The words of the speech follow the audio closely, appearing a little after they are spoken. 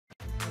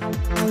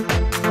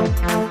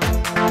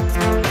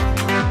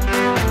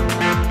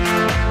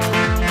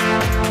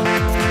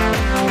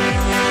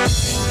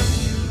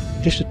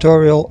In this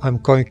tutorial I'm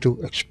going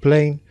to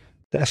explain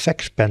the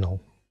effects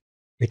panel,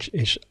 which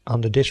is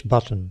under this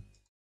button.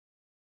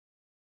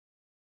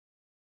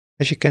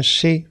 As you can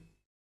see,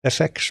 the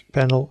effects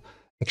panel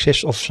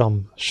consists of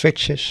some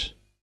switches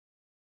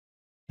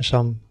and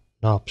some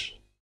knobs.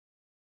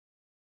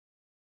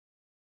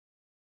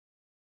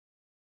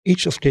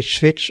 Each of these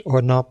switch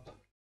or knob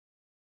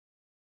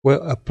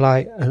will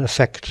apply an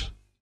effect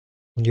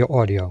on your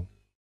audio.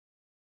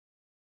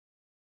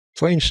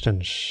 For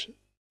instance,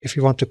 if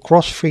you want to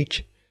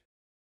crossfeed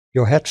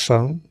your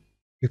headphone,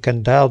 you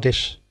can dial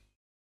this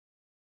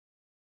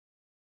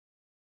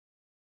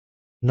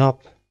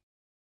knob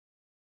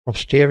from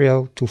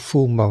stereo to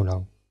full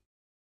mono.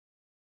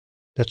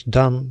 That's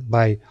done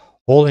by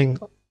holding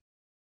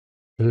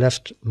the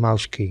left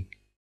mouse key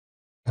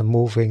and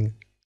moving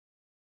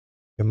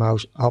the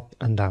mouse up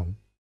and down.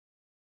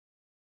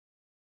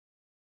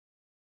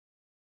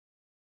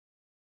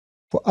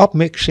 For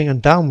upmixing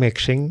and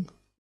downmixing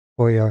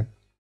for your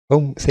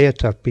home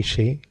theater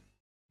PC,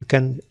 you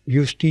can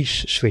use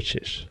these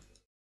switches.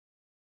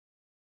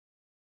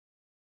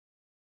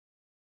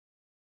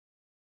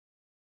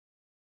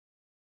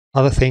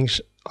 Other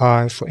things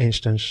are, for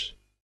instance,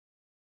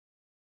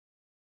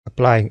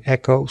 applying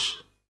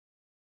echoes,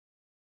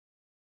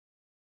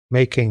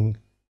 making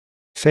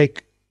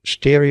fake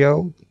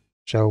stereo,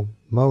 so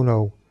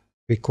mono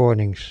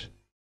recordings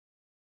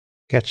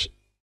gets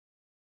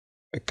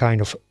a kind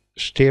of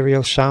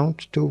stereo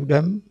sound to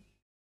them,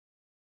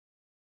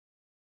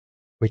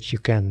 which you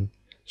can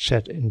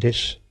set in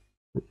this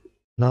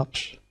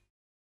knobs.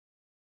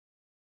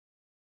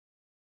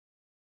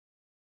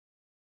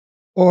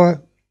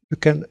 Or you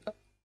can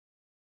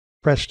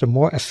press the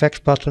more effects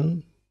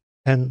button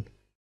and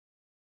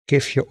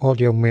give your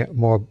audio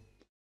more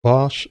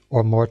bass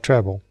or more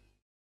treble,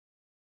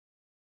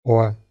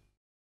 or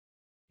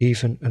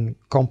even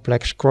a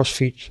complex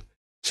crossfeed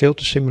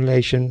filter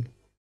simulation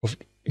of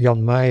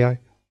Jan Meijer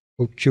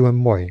or Tue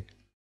Mooi.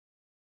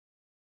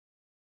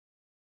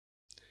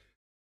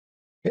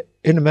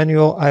 In the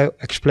manual I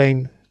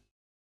explain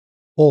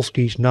all of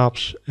these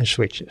knobs and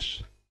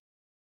switches.